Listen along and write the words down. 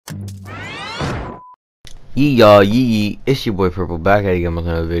Yee y'all, yee, it's your boy Purple back at again with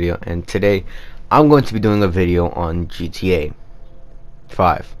another video, and today I'm going to be doing a video on GTA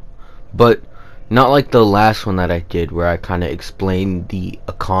 5, but not like the last one that I did where I kind of explained the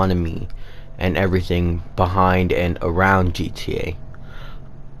economy and everything behind and around GTA.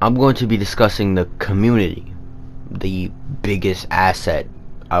 I'm going to be discussing the community, the biggest asset,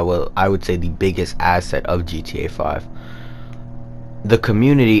 I would say the biggest asset of GTA 5. The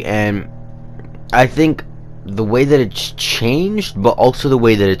community, and I think the way that it's changed, but also the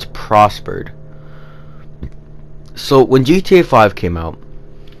way that it's prospered. So when GTA 5 came out,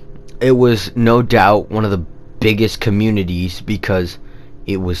 it was no doubt one of the biggest communities because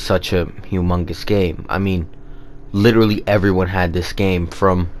it was such a humongous game. I mean, literally everyone had this game,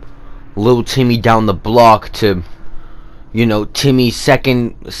 from little Timmy down the block to, you know, Timmy's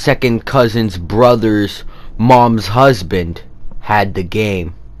second cousin's brother's mom's husband had the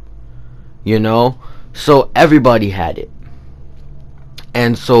game, you know. So everybody had it,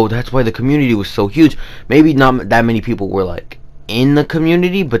 and so that's why the community was so huge. Maybe not that many people were like in the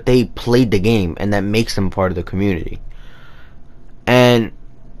community, but they played the game, and that makes them part of the community. And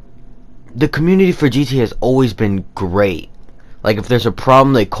the community for GTA has always been great. Like, if there's a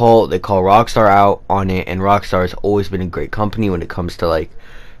problem, they call Rockstar out on it, and Rockstar has always been a great company when it comes to like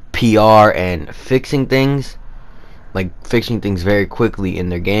PR and fixing things, very quickly in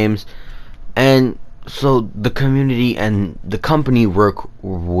their games. And so the community and the company work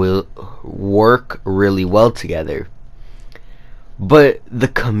really well together. But the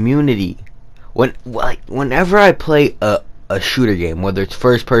community, whenever I play a shooter game, whether it's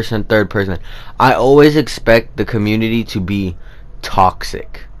first person, third person, I always expect the community to be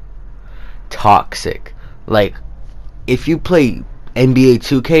toxic. Like, if you play NBA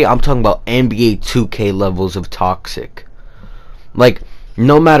 2K, I'm talking about NBA 2K levels of toxic. Like,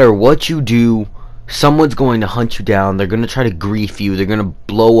 no matter what you do, someone's going to hunt you down. They're going to try to grief you. They're going to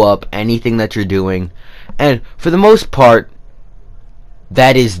blow up anything that you're doing. And for the most part,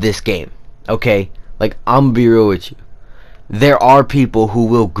 that is this game. Okay? Like, I'm be real with you. There are people who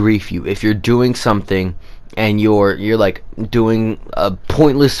will grief you if you're doing something and you're like doing a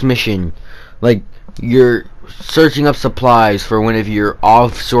pointless mission. Like, you're searching up supplies for one of your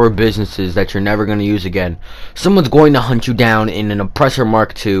offshore businesses that you're never going to use again. Someone's going to hunt you down in an Oppressor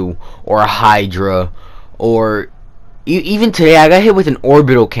Mark II or a Hydra, or even today I got hit with an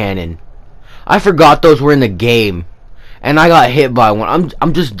orbital cannon. I forgot those were in the game, and I got hit by one.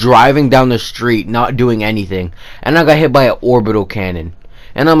 I'm just driving down the street, not doing anything, and I got hit by an orbital cannon.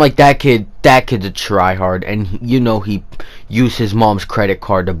 And I'm like, that kid's a tryhard, and you know he used his mom's credit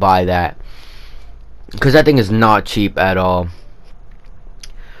card to buy that, because that thing is not cheap at all.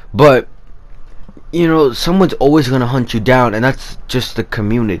 But, you know, someone's always going to hunt you down, and that's just the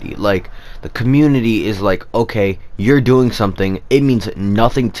community. Like, the community is like, okay, you're doing something, it means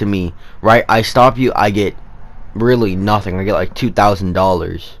nothing to me, right? I stop you, I get really nothing. I get like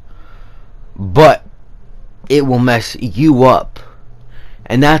 $2,000. But it will mess you up.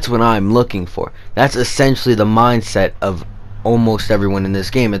 And that's what I'm looking for. That's essentially the mindset of almost everyone in this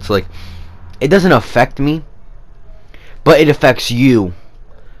game. It's like, it doesn't affect me, but it affects you,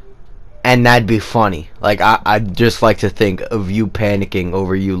 and that'd be funny. Like, I'd just like to think of you panicking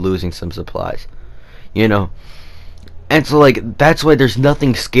over you losing some supplies, you know. And so, like, that's why there's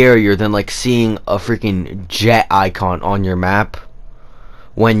nothing scarier than like seeing a freaking jet icon on your map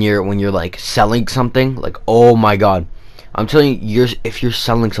when you're like selling something. Like, oh my god, I'm telling you, if you're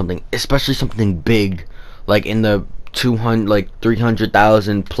selling something, especially something big, like in the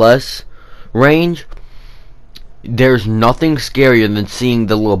 300,000 plus range, there's nothing scarier than seeing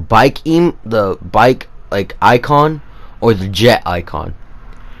the little bike like icon or the jet icon,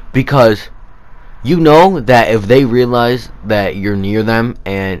 because you know that if they realize that you're near them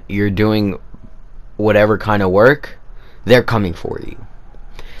and you're doing whatever kind of work, they're coming for you.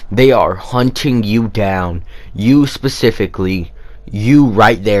 They are hunting you down. You specifically, you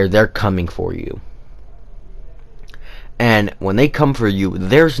right there, they're coming for you. And when they come for you,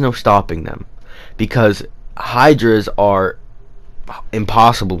 there's no stopping them, because Hydras are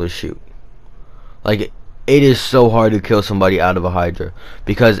impossible to shoot. Like, it is so hard to kill somebody out of a Hydra,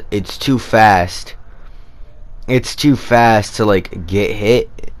 because it's too fast. It's too fast to like get hit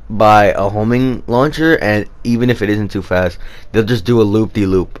by a homing launcher, and even if it isn't too fast, they'll just do a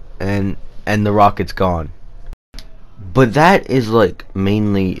loop-de-loop and the rocket's gone. But that is like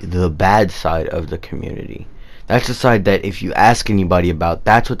mainly the bad side of the community. That's the side that if you ask anybody about,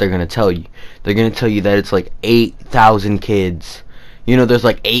 that's what they're going to tell you. They're going to tell you that it's like 8,000 kids. You know, there's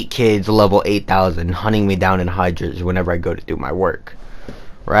like 8 kids level 8,000 hunting me down in Hydras whenever I go to do my work.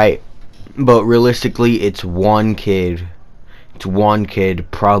 Right? But realistically, it's one kid. It's one kid,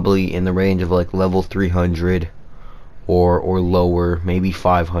 probably in the range of like level 300 or lower, maybe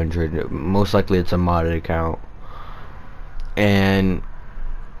 500. Most likely, it's a modded account. And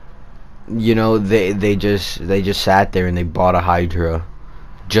you know, they just sat there and they bought a Hydra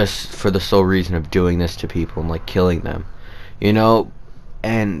just for the sole reason of doing this to people and like killing them. You know,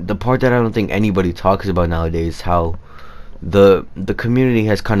 and the part that I don't think anybody talks about nowadays is how the community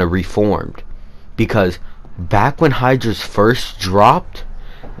has kind of reformed, because back when Hydras first dropped,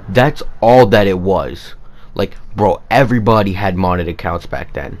 that's all that it was. Like, bro, everybody had modded accounts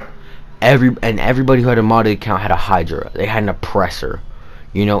back then. Everybody who had a modded account had a Hydra. They had an oppressor,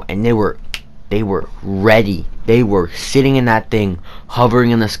 you know, and they were ready. They were sitting in that thing,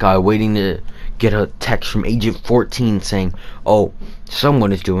 hovering in the sky, waiting to get a text from Agent 14 saying, "Oh,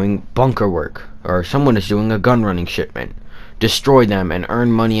 someone is doing bunker work, or someone is doing a gun running shipment. Destroy them and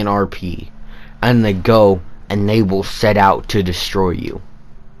earn money in RP." And they go and they will set out to destroy you.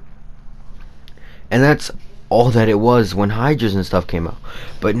 And that's all that it was when Hydras and stuff came out.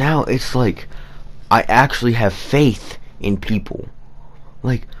 But now it's like, I actually have faith in people.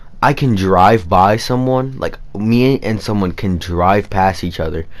 Like, I can drive by someone, like me and someone can drive past each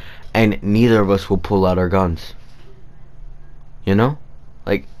other, and neither of us will pull out our guns. You know?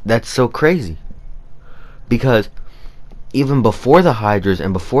 Like, that's so crazy. Because even before the Hydras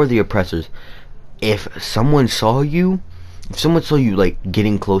and before the oppressors, if someone saw you like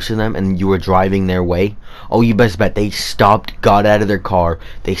getting close to them and you were driving their way, oh, you best bet they stopped, got out of their car,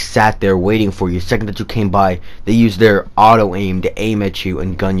 they sat there waiting for you. The second that you came by, they used their auto aim to aim at you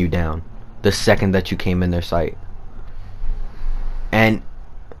and gun you down the second that you came in their sight. And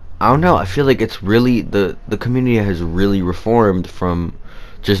I don't know, I feel like it's really, the community has really reformed from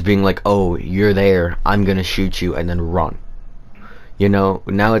just being like, oh, you're there, I'm gonna shoot you, and then run. You know,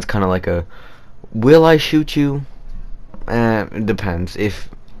 now it's kind of like a, will I shoot you? It depends. If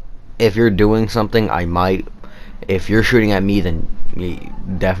you're doing something, I might. If you're shooting at me, then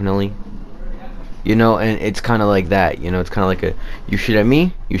definitely. You know, and it's kind of like that. You know, it's kind of like a, you shoot at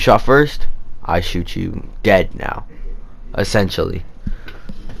me, you shot first, I shoot you dead now, essentially.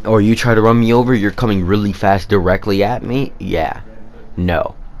 Or you try to run me over, you're coming really fast directly at me, yeah,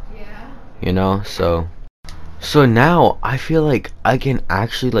 no. You know, so now I feel like I can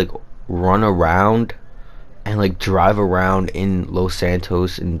actually like run around and like drive around in Los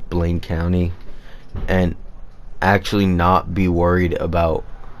Santos in Blaine County and actually not be worried about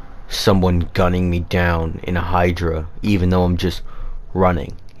someone gunning me down in a Hydra, even though I'm just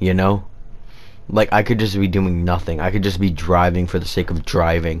running, you know? Like, I could just be doing nothing. I could just be driving for the sake of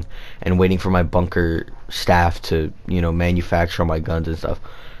driving and waiting for my bunker staff to, you know, manufacture all my guns and stuff.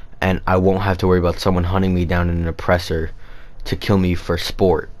 And I won't have to worry about someone hunting me down in an oppressor to kill me for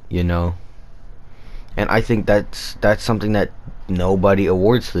sport, you know? And I think that's something that nobody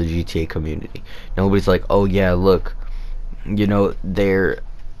awards to the GTA community. Nobody's like, oh yeah, look, you know, the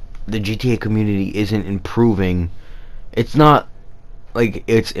GTA community isn't improving. It's not like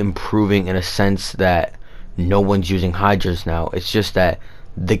it's improving in a sense that no one's using Hydras now. It's just that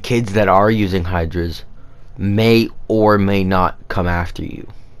the kids that are using Hydras may or may not come after you.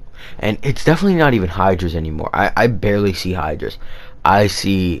 And it's definitely not even Hydras anymore. I barely see Hydras. I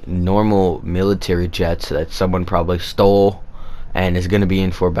see normal military jets that someone probably stole and is going to be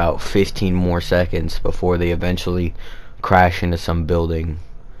in for about 15 more seconds before they eventually crash into some building,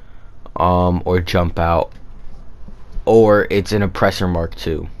 or jump out. Or it's an Oppressor Mark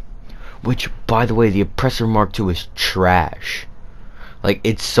II, which, by the way, the Oppressor Mark II is trash. Like,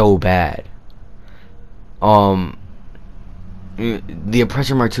 it's so bad. The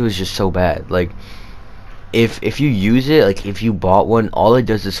Oppressor Mark II is just so bad. Like, if you use it, like if you bought one, all it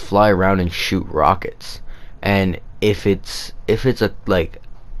does is fly around and shoot rockets. And if it's a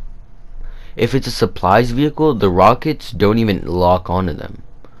supplies vehicle, the rockets don't even lock onto them.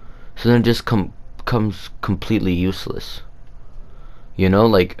 So then it just comes completely useless. You know,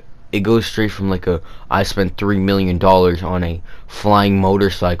 like, it goes straight from like a, I spent $3 million on a flying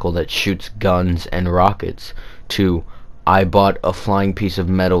motorcycle that shoots guns and rockets, to I bought a flying piece of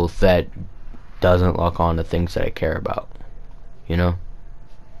metal that doesn't lock on to things that I care about, you know?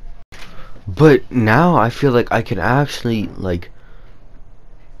 But now I feel like I can actually like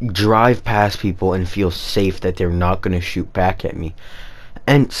drive past people and feel safe that they're not going to shoot back at me.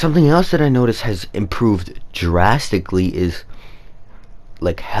 And something else that I noticed has improved drastically is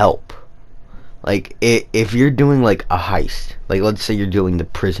like help. Like, if you're doing like a heist, like let's say you're doing the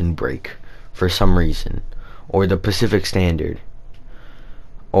Prison Break for some reason, or the Pacific Standard,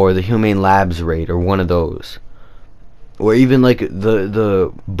 or the Humane Labs raid, or one of those. or even like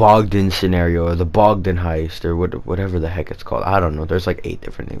the Bogdan scenario, or the Bogdan heist, or whatever the heck it's called. I don't know. There's like 8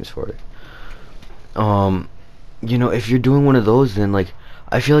 different names for it. You know, if you're doing one of those, then like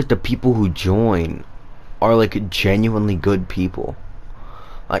I feel like the people who join are like genuinely good people.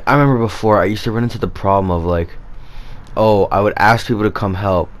 Like, I remember before I used to run into the problem of like, oh, I would ask people to come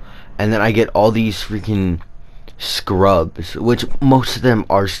help, and then I get all these freaking scrubs, which most of them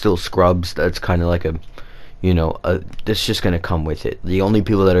are still scrubs. That's kind of like a, you know, that's just gonna come with it. The only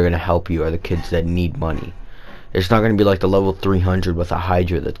people that are gonna help you are the kids that need money. It's not gonna be like the level 300 with a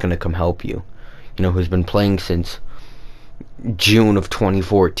Hydra that's gonna come help you, you know, who's been playing since June of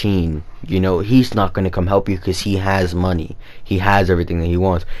 2014. You know, he's not going to come help you because he has money. He has everything that he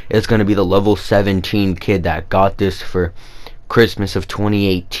wants. It's going to be the level 17 kid that got this for Christmas of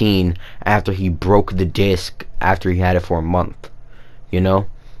 2018 after he broke the disc after he had it for a month. You know,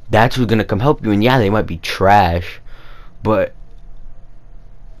 that's who's going to come help you. And yeah, they might be trash, but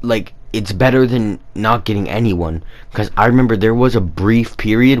like, it's better than not getting anyone. Because I remember there was a brief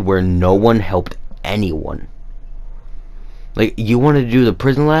period where no one helped anyone. Like, you wanted to do the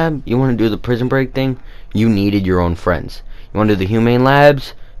prison lab, you want to do the prison break thing, you needed your own friends. You want to do the humane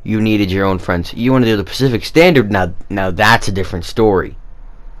labs, you needed your own friends. You want to do the Pacific Standard, now that's a different story,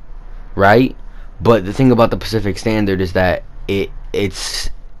 right? But the thing about the Pacific Standard is that it's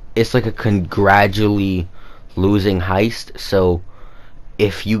like a gradually losing heist. So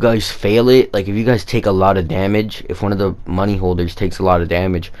if you guys fail it, like if you guys take a lot of damage, if one of the money holders takes a lot of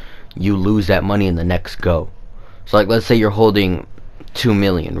damage, you lose that money in the next go. So like, let's say you're holding 2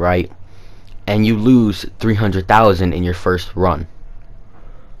 million, right? And you lose 300,000 in your first run.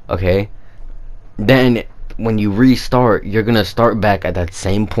 Okay? Then when you restart, you're going to start back at that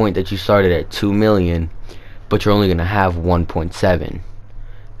same point that you started at 2 million, but you're only going to have 1.7.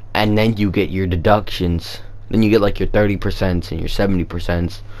 And then you get your deductions. Then you get like your 30% and your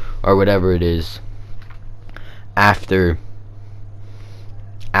 70% or whatever it is after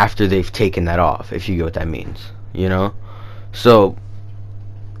they've taken that off, if you get what that means. You know, so,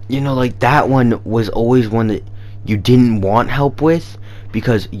 you know, like, that one was always one that you didn't want help with,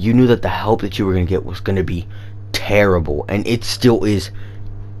 because you knew that the help that you were going to get was going to be terrible, and it still is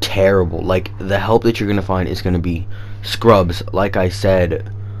terrible. Like, the help that you're going to find is going to be scrubs, like I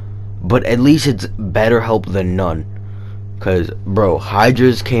said, but at least it's better help than none. Because, bro,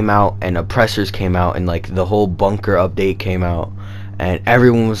 Hydras came out, and Oppressors came out, and like the whole bunker update came out, and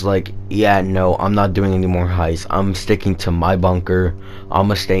everyone was like, yeah, no, I'm not doing any more heists. I'm sticking to my bunker. I'm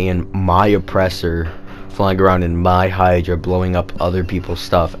gonna stay in my Oppressor, flying around in my Hydra, blowing up other people's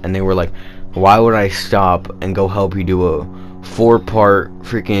stuff. And they were like, why would I stop and go help you do a 4-part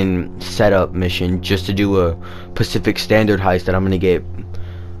freaking setup mission just to do a Pacific Standard heist that I'm gonna get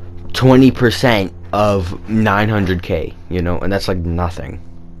 20% of 900k, you know? And that's like nothing.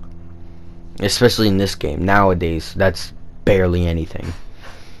 Especially in this game. Nowadays, that's barely anything.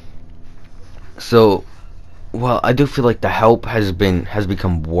 So, well, I do feel like the help has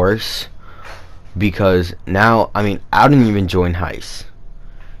become worse, because now, I mean, I don't even join heists.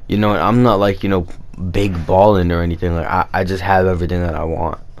 You know, I'm not like, you know, big ballin' or anything. Like, I just have everything that I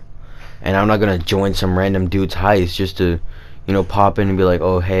want, and I'm not gonna join some random dude's heist just to, you know, pop in and be like,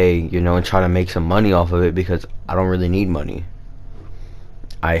 oh hey, you know, and try to make some money off of it, because I don't really need money.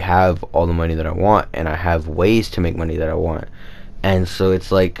 I have all the money that I want, and I have ways to make money that I want. And so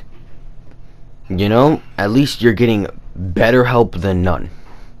it's like, you know, at least you're getting better help than none.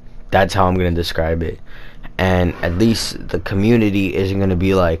 That's how I'm going to describe it. And at least the community isn't going to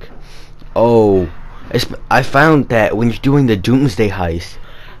be like, oh, I found that when you're doing the Doomsday heist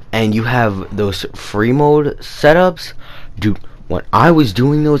and you have those free mode setups, dude, when I was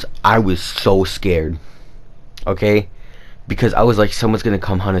doing those, I was so scared. Okay? Because I was like, someone's gonna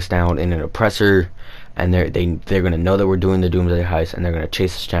come hunt us down in an Oppressor, and they're gonna know that we're doing the Doomsday heist, and they're gonna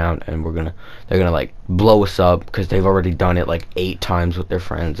chase us down, and they're gonna like blow us up, because they've already done it like 8 times with their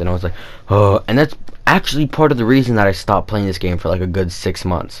friends. And I was like, oh. And that's actually part of the reason that I stopped playing this game for like a good 6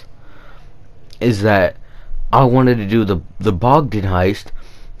 months, is that I wanted to do the Bogdan heist,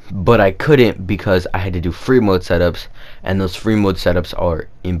 but I couldn't because I had to do free mode setups, and those free mode setups are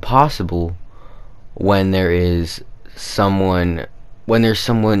impossible when there's someone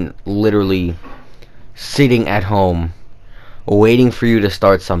literally sitting at home waiting for you to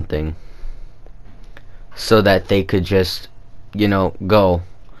start something so that they could just, you know, go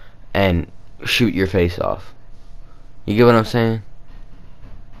and shoot your face off. You get what I'm saying?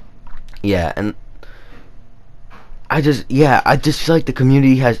 Yeah, and I just feel like the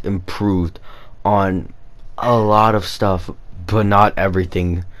community has improved on a lot of stuff, but not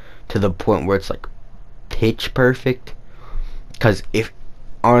everything, to the point where it's like pitch perfect. Because if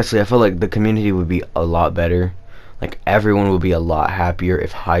honestly, I feel like the community would be a lot better. Like everyone would be a lot happier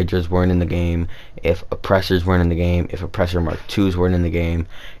if Hydras weren't in the game, if Oppressors weren't in the game, if Oppressor Mark IIs weren't in the game,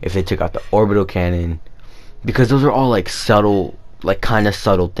 if they took out the orbital cannon, because those are all like subtle, like kind of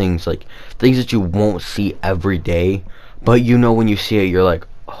subtle things, like things that you won't see every day, but you know when you see it, you're like,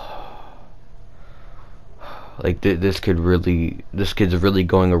 oh, like this kid's really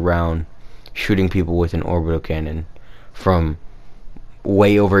going around shooting people with an orbital cannon from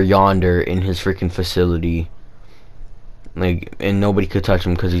way over yonder in his freaking facility. Like, and nobody could touch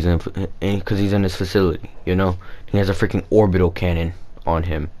him because he's in his facility. You know, he has a freaking orbital cannon on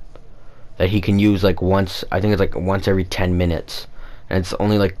him that he can use like once. I think it's like once every 10 minutes, and it's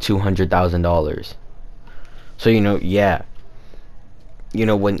only like $200,000. So you know, yeah. You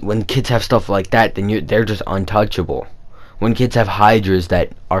know, when kids have stuff like that, then they're just untouchable. When kids have Hydras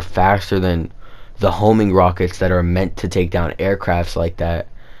that are faster than the homing rockets that are meant to take down aircrafts like that,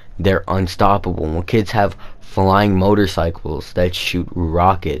 they're unstoppable. When kids have flying motorcycles that shoot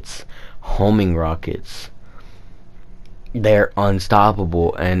rockets, homing rockets, they're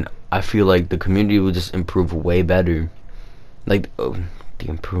unstoppable. And I feel like the community would just improve way better. Like, that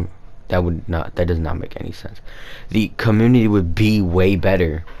does not make any sense. The community would be way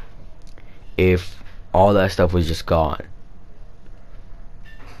better if all that stuff was just gone.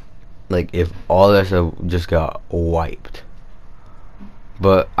 Like, if all that stuff just got wiped.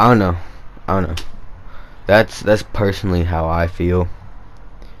 But I don't know. That's personally how I feel.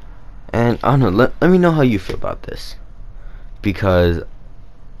 And I don't know, let me know how you feel about this, because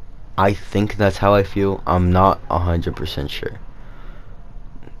I think that's how I feel. I'm not 100% sure,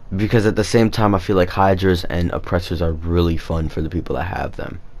 because at the same time I feel like Hydras and Oppressors are really fun for the people that have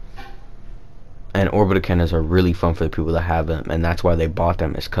them, and orbital cannons are really fun for the people that have them, and that's why they bought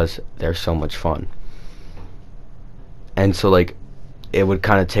them, is because they're so much fun. And so like, it would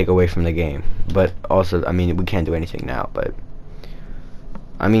kind of take away from the game. But also, I mean, we can't do anything now, but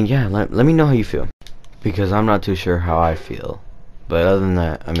I mean, yeah, let me know how you feel, because I'm not too sure how I feel. But other than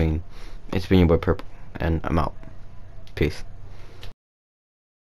that, I mean, it's been your boy Purple, and I'm out. Peace.